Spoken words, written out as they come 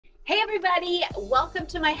Hey everybody, welcome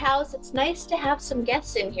to my house. It's nice to have some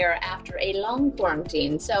guests in here after a long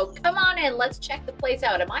quarantine. So come on in, let's check the place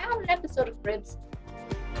out. Am I on an episode of Cribs?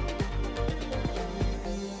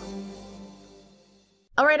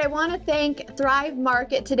 All right, I want to thank Thrive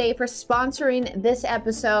Market today for sponsoring this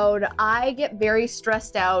episode. I get very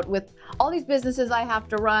stressed out with all these businesses I have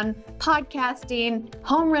to run, podcasting,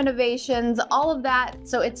 home renovations, all of that.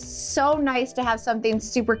 So it's so nice to have something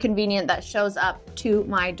super convenient that shows up to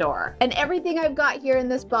my door. And everything I've got here in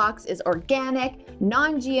this box is organic,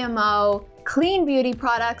 non-GMO, clean beauty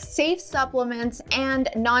products, safe supplements, and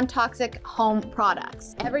non-toxic home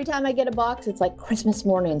products. Every time I get a box, it's like Christmas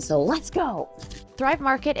morning, so let's go. Thrive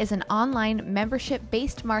Market is an online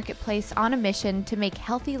membership-based marketplace on a mission to make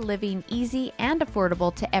healthy living easy and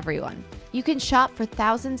affordable to everyone. You can shop for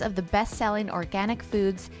thousands of the best-selling organic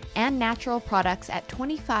foods and natural products at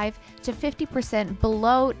 25 to 50%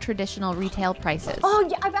 below traditional retail prices. Oh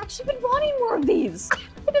yeah, I've actually been wanting more of these.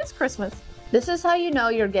 It is Christmas. This is how you know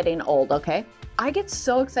you're getting old, okay? I get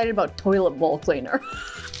so excited about toilet bowl cleaner.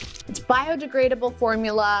 It's biodegradable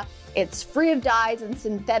formula. It's free of dyes and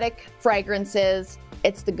synthetic fragrances.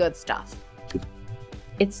 It's the good stuff.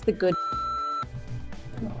 It's the good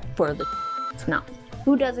for the no.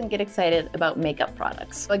 Who doesn't get excited about makeup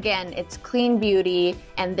products? Again, it's clean beauty,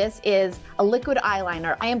 and this is a liquid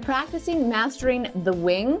eyeliner. I am practicing mastering the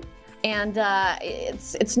wing, and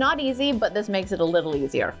it's not easy, but this makes it a little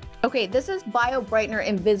easier. Okay, this is Bio Brightener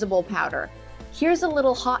Invisible Powder. Here's a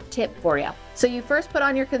little hot tip for you. So you first put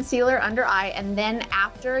on your concealer under eye, and then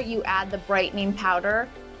after you add the brightening powder,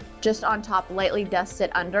 just on top, lightly dust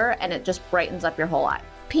it under, and it just brightens up your whole eye.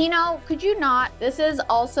 Pinot, could you not? This is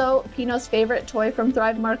also Pinot's favorite toy from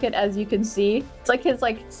Thrive Market, as you can see. It's like his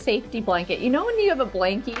safety blanket. You know when you have a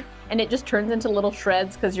blankie and it just turns into little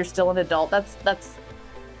shreds because you're still an adult? That's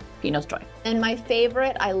Pinot's toy. And my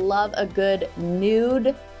favorite, I love a good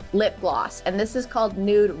nude lip gloss, and this is called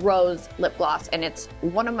Nude Rose Lip Gloss, and it's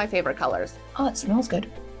one of my favorite colors. Oh, it smells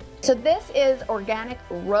good. So this is organic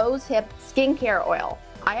rose hip skincare oil.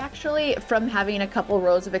 I actually, from having a couple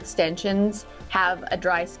rows of extensions, have a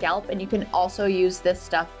dry scalp, and you can also use this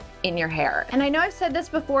stuff in your hair. And I know I've said this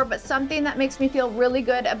before, but something that makes me feel really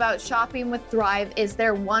good about shopping with Thrive is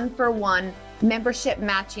their 1-for-1 membership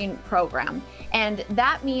matching program. And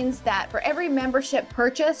that means that for every membership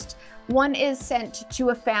purchased, one is sent to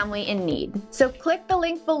a family in need. So click the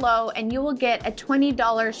link below and you will get a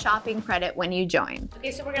 $20 shopping credit when you join.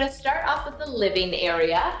 Okay, so we're gonna start off with the living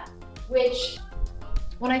area, which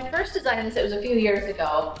when I first designed this, it was a few years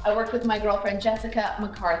ago, I worked with my girlfriend Jessica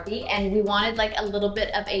McCarthy, and we wanted like a little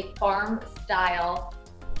bit of a farm style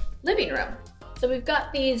living room. So we've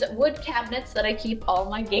got these wood cabinets that I keep all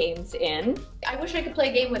my games in. I wish I could play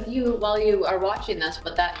a game with you while you are watching this,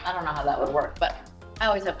 but I don't know how that would work, but I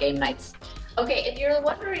always have game nights. Okay, if you're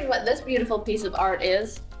wondering what this beautiful piece of art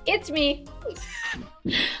is, it's me.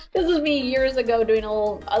 This is me years ago doing a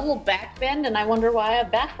little back bend, and I wonder why I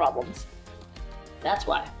have back problems. That's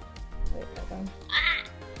why.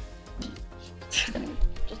 Just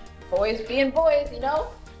boys being boys, you know?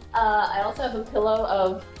 I also have a pillow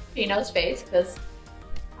of Pinot's face because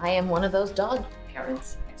I am one of those dog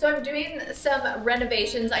parents. So I'm doing some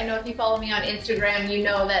renovations. I know if you follow me on Instagram, you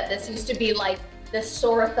know that this used to be like the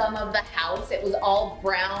sore thumb of the house. It was all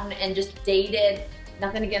brown and just dated.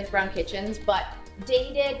 Nothing against brown kitchens, but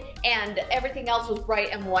dated, and everything else was bright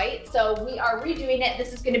and white. So we are redoing it.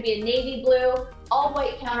 This is gonna be a navy blue, all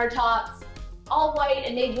white countertops, all white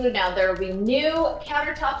and navy blue. Now there will be new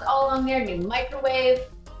countertops all along there, new microwave.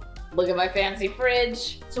 Look at my fancy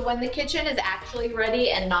fridge. So when the kitchen is actually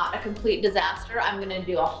ready and not a complete disaster, I'm gonna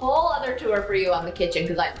do a whole other tour for you on the kitchen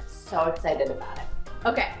because I'm so excited about it.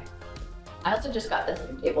 Okay, I also just got this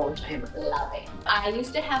new table, which I am loving. I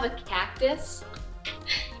used to have a cactus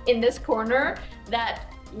in this corner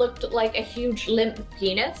that looked like a huge limp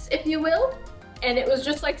penis, if you will. And it was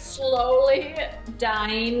just like slowly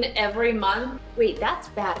dying every month. Wait, that's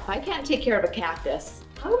bad. If I can't take care of a cactus,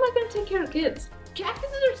 how am I gonna take care of kids?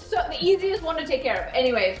 Cactuses are so the easiest one to take care of.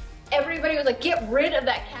 Anyways, everybody was like, get rid of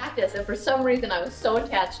that cactus. And for some reason, I was so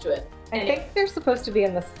attached to it. I think they're supposed to be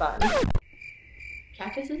in the sun.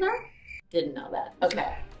 Cactuses are? Didn't know that.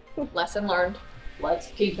 Okay, lesson learned. Let's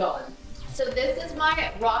keep going. So this is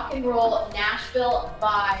my rock and roll Nashville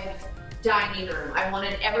vibes dining room. I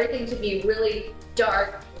wanted everything to be really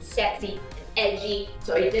dark, sexy, and edgy.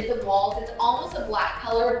 So I did the walls. It's almost a black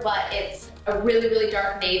color, but it's a really, really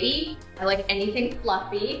dark navy. I like anything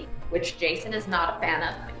fluffy, which Jason is not a fan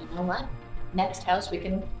of, but you know what? Next house, we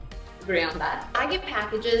can agree on that. I get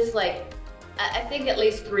packages I think at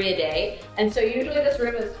least 3 a day. And so usually this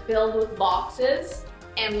room is filled with boxes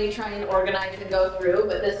and we try and organize and go through,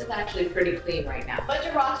 but this is actually pretty clean right now. A bunch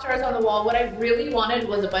of rock stars on the wall. What I really wanted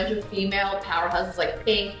was a bunch of female powerhouses like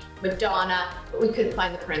Pink, Madonna, but we couldn't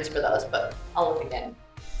find the prints for those, but I'll look again.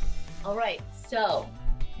 All right, so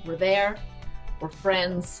we're there, we're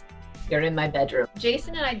friends, you're in my bedroom.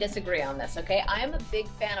 Jason and I disagree on this, okay? I am a big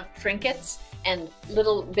fan of trinkets and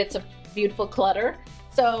little bits of beautiful clutter.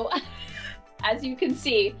 So as you can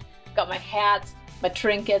see, I've got my hats, my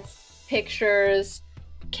trinkets, pictures,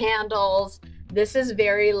 candles. This is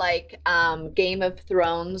very like Game of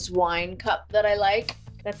Thrones wine cup that I like.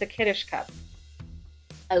 That's a kiddish cup.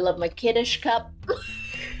 I love my kiddish cup.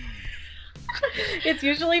 It's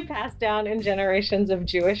usually passed down in generations of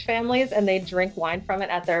Jewish families, and they drink wine from it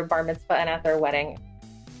at their bar mitzvah and at their wedding.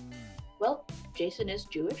 Well, Jason is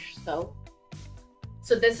Jewish, so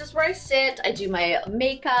this is where I sit. I do my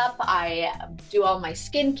makeup. I do all my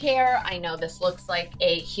skincare. I know this looks like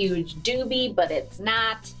a huge doobie, but it's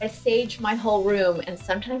not. I stage my whole room, and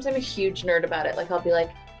sometimes I'm a huge nerd about it. Like, I'll be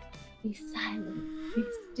like, be silent, be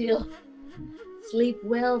still, sleep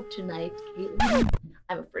well tonight, Kaitlyn.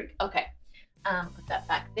 I'm a freak. Okay. Put that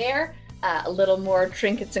back there. A little more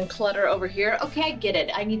trinkets and clutter over here. Okay, I get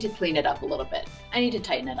it. I need to clean it up a little bit. I need to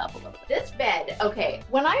tighten it up a little bit. This bed, okay,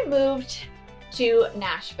 when I moved to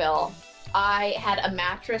Nashville, I had a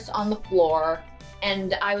mattress on the floor,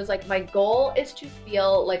 and I was like, my goal is to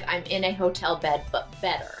feel like I'm in a hotel bed, but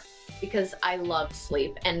better, because I love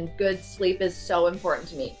sleep, and good sleep is so important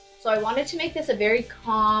to me. So I wanted to make this a very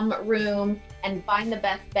calm room and find the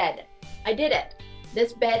best bed. I did it.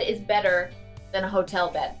 This bed is better than a hotel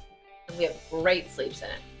bed, and we have great sleeps in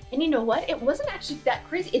it. And you know what? It wasn't actually that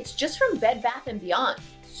crazy. It's just from Bed Bath & Beyond.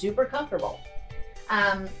 Super comfortable.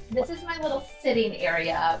 This is my little sitting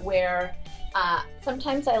area where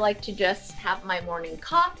sometimes I like to just have my morning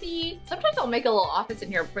coffee. Sometimes I'll make a little office in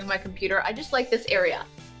here, bring my computer. I just like this area.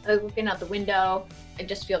 I like looking out the window. I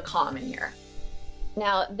just feel calm in here.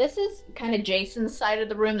 Now, this is kind of Jason's side of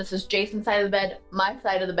the room. This is Jason's side of the bed, my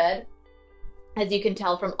side of the bed. As you can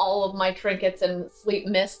tell from all of my trinkets and sleep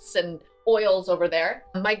mists and oils over there.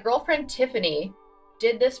 My girlfriend Tiffany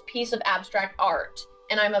did this piece of abstract art,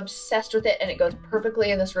 and I'm obsessed with it, and it goes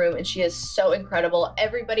perfectly in this room, and she is so incredible.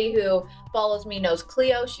 Everybody who follows me knows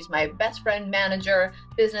Cleo. She's my best friend, manager,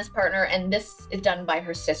 business partner, and this is done by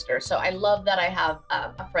her sister. So I love that I have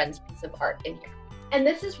a friend's piece of art in here. And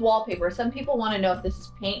this is wallpaper. Some people want to know if this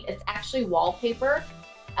is paint. It's actually wallpaper.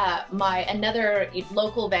 Another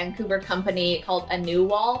local Vancouver company called A New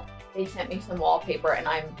Wall, they sent me some wallpaper, and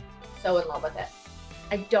I'm so in love with it.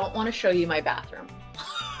 I don't want to show you my bathroom.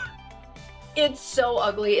 It's so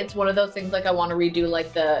ugly. It's one of those things like I want to redo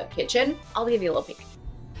like the kitchen. I'll give you a little peek.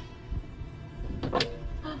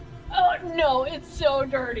 Oh no, it's so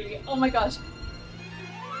dirty. Oh my gosh.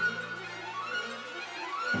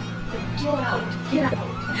 Get out, get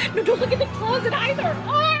out. No, don't look at the closet either.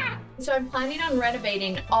 Ah! So I'm planning on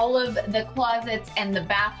renovating all of the closets and the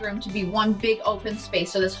bathroom to be one big open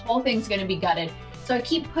space. So this whole thing's gonna be gutted. So I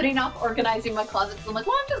keep putting off organizing my closets. I'm like,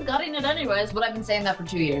 well, I'm just gutting it anyways, but I've been saying that for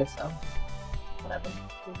 2 years, so whatever.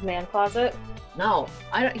 His man closet? No,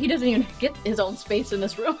 he doesn't even get his own space in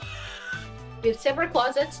this room. We have separate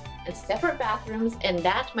closets and separate bathrooms, and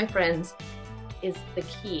that, my friends, is the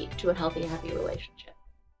key to a healthy, happy relationship.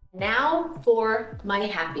 Now for my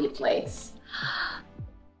happy place.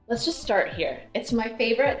 Let's just start here. It's my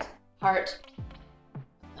favorite part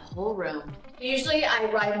of the whole room. Usually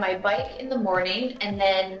I ride my bike in the morning, and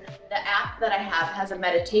then the app that I have has a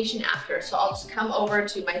meditation after. So I'll just come over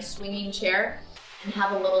to my swinging chair and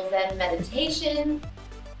have a little Zen meditation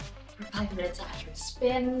for 5 minutes after a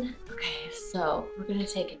spin. Okay, so we're gonna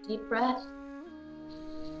take a deep breath,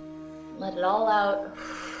 let it all out.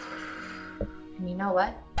 And you know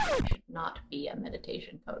what? I should not be a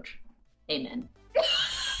meditation coach. Amen.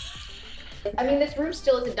 I mean, this room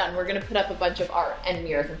still isn't done. We're gonna put up a bunch of art and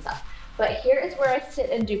mirrors and stuff. But here is where I sit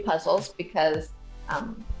and do puzzles, because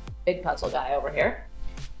big puzzle guy over here.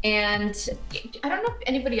 And I don't know if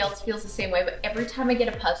anybody else feels the same way, but every time I get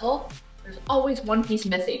a puzzle, there's always one piece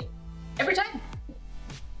missing. Every time.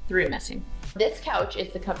 3 missing. This couch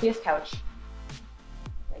is the comfiest couch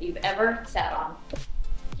that you've ever sat on.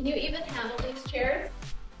 Can you even handle these chairs?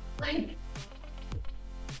 Like,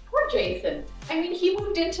 poor Jason. I mean, he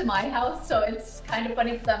moved into my house, so it's kind of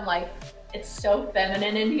funny because I'm like, it's so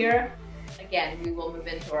feminine in here. Again, we will move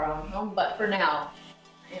into our own home, but for now,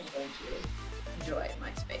 I am going to enjoy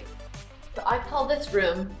my space. So I call this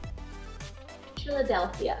room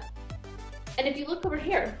Philadelphia. And if you look over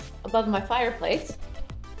here, above my fireplace,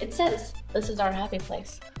 it says, this is our happy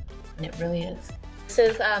place. And it really is.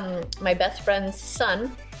 This is my best friend's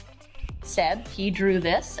son, Seb, he drew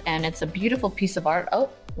this and it's a beautiful piece of art. Oh,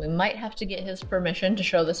 we might have to get his permission to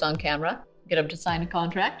show this on camera. Get him to sign a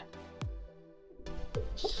contract.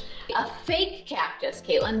 A fake cactus,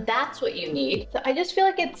 Kaitlyn, that's what you need. So I just feel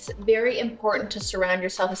like it's very important to surround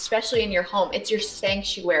yourself, especially in your home. It's your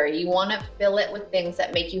sanctuary. You want to fill it with things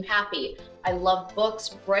that make you happy. I love books,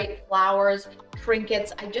 bright flowers,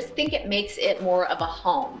 trinkets. I just think it makes it more of a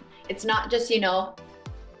home. It's not just, you know,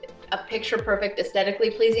 a picture perfect,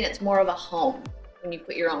 aesthetically pleasing. It's more of a home when you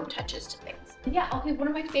put your own touches to things. Yeah, okay, one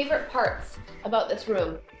of my favorite parts about this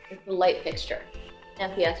room is the light fixture. Now,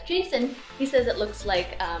 if you ask Jason, he says it looks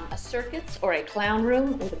like a circus or a clown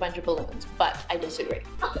room with a bunch of balloons, but I disagree.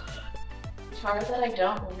 Guitar that I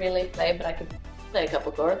don't really play, but I could play a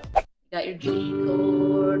couple chords. You got your G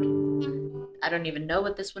chord. I don't even know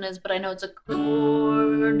what this one is, but I know it's a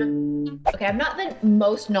chord. Okay, I'm not the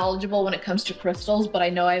most knowledgeable when it comes to crystals, but I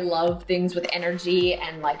know I love things with energy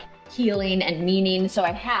and like healing and meaning, so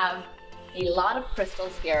I have a lot of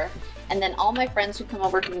crystals here. And then all my friends who come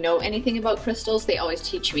over who know anything about crystals, they always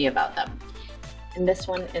teach me about them. And this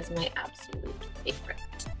one is my absolute favorite.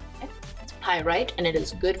 Okay. It's pyrite and it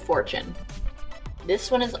is good fortune.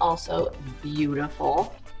 This one is also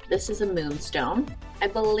beautiful. This is a moonstone. I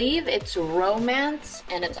believe it's romance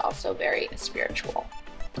and it's also very spiritual.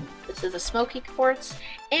 This is a smoky quartz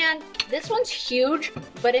and this one's huge,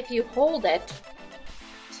 but if you hold it,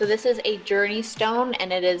 so this is a journey stone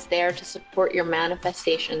and it is there to support your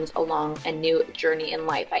manifestations along a new journey in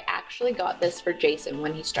life. I actually got this for Jason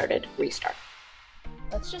when he started Restart.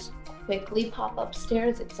 Let's just quickly pop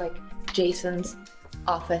upstairs. It's like Jason's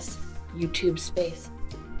office, YouTube space,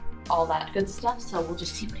 all that good stuff. So we'll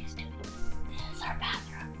just see what he's doing. This is our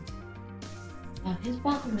bathroom. Now his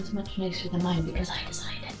bathroom is much nicer than mine because I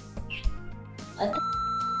decided. Let's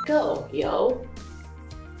go, yo.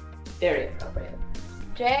 Very appropriate.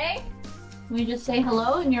 Jay, can we just say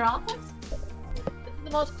hello in your office? This is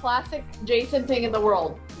the most classic Jason thing in the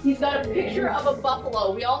world. He's got a picture of a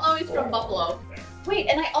buffalo. We all know he's from Buffalo. Wait,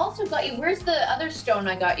 and I also got you, where's the other stone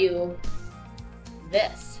I got you?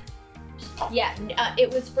 This. Yeah,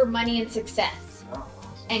 it was for money and success. Oh,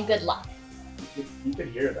 awesome. And good luck. You could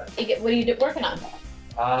hear that. What are you working on?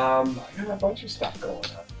 I got a bunch of stuff going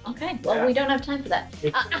on. Okay, well, yeah. We don't have time for that.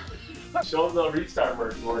 Show them the Restart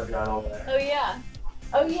merch we're working on over there. Oh, yeah.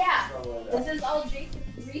 Oh yeah, this is all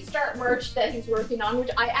Jason's Restart merch that he's working on, which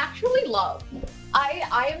I actually love.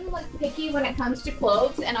 I am like picky when it comes to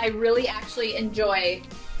clothes, and I really actually enjoy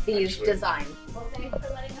these designs. Well, thanks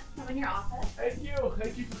for letting us come in your office.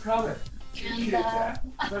 Thank you for coming. Appreciate that.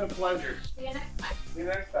 It's been a pleasure. See you next time. See you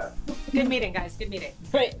next time. Good meeting, guys, good meeting.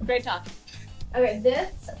 Great talk. Okay,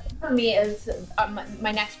 this for me is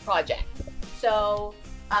my next project. So,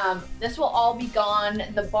 this will all be gone.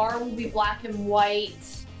 The bar will be black and white.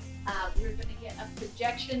 We're gonna get a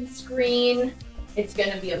projection screen. It's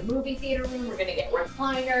gonna be a movie theater room. We're gonna get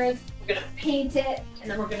recliners. We're gonna paint it, and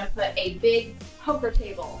then we're gonna put a big poker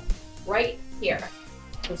table right here.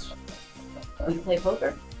 We play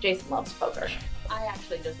poker. Jason loves poker. I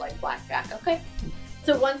actually just like blackjack. Okay.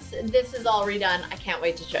 So once this is all redone, I can't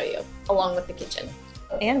wait to show you, along with the kitchen.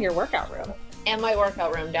 And your workout room. And my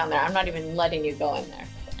workout room down there. I'm not even letting you go in there.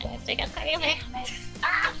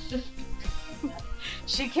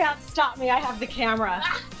 She can't stop me, I have the camera.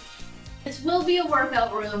 This will be a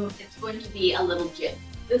workout room. It's going to be a little gym.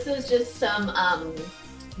 This is just some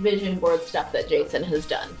vision board stuff that Jason has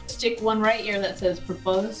done. Stick one right here that says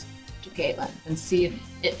propose to Kaitlyn and see if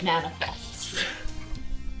it manifests.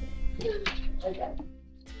 Okay.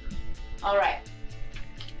 All right.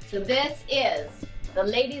 So this is the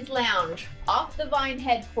ladies' lounge off the Vine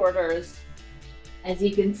headquarters. As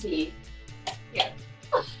you can see here,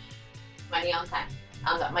 money on time.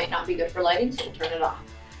 That might not be good for lighting, so we'll turn it off.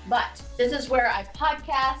 But this is where I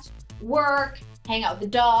podcast, work, hang out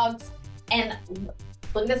with the dogs, and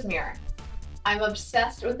look at this mirror. I'm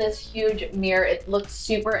obsessed with this huge mirror. It looks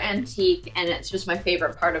super antique, and it's just my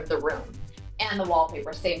favorite part of the room. And the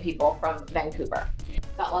wallpaper, same people from Vancouver.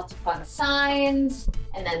 Got lots of fun signs,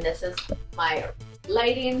 and then this is my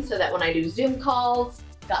lighting so that when I do Zoom calls,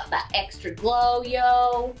 got that extra glow,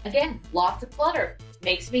 yo. Again, lots of clutter.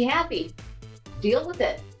 Makes me happy. Deal with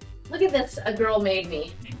it. Look at this, a girl made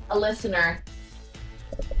me, a listener.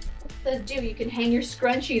 It says, dude, you can hang your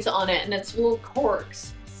scrunchies on it and it's little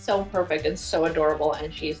corks. So perfect and so adorable,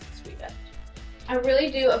 and she's the sweetest. I really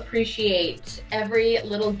do appreciate every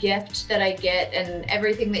little gift that I get and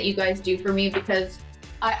everything that you guys do for me, because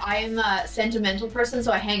I am a sentimental person,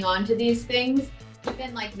 so I hang on to these things.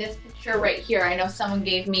 Even like this picture right here, I know someone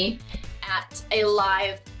gave me at a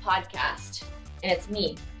live podcast, and it's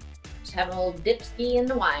me just having a little dipski in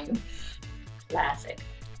the wine. Classic.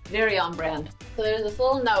 Very on brand. So there's this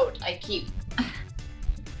little note I keep.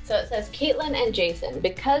 So it says, Kaitlyn and Jason,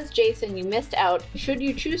 because Jason, you missed out. Should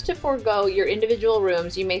you choose to forego your individual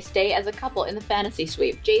rooms, you may stay as a couple in the fantasy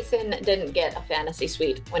suite. Jason didn't get a fantasy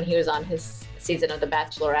suite when he was on his season of The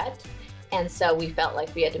Bachelorette, and so we felt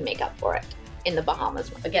like we had to make up for it in the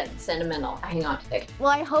Bahamas. Again, sentimental. Hang on today.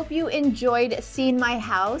 Well, I hope you enjoyed seeing my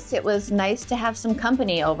house. It was nice to have some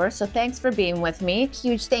company over, so thanks for being with me.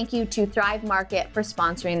 Huge thank you to Thrive Market for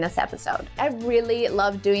sponsoring this episode. I really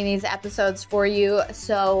love doing these episodes for you,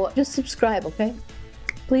 so just subscribe, okay?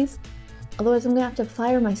 Please? Otherwise, I'm gonna have to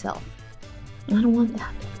fire myself. And I don't want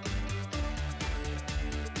that.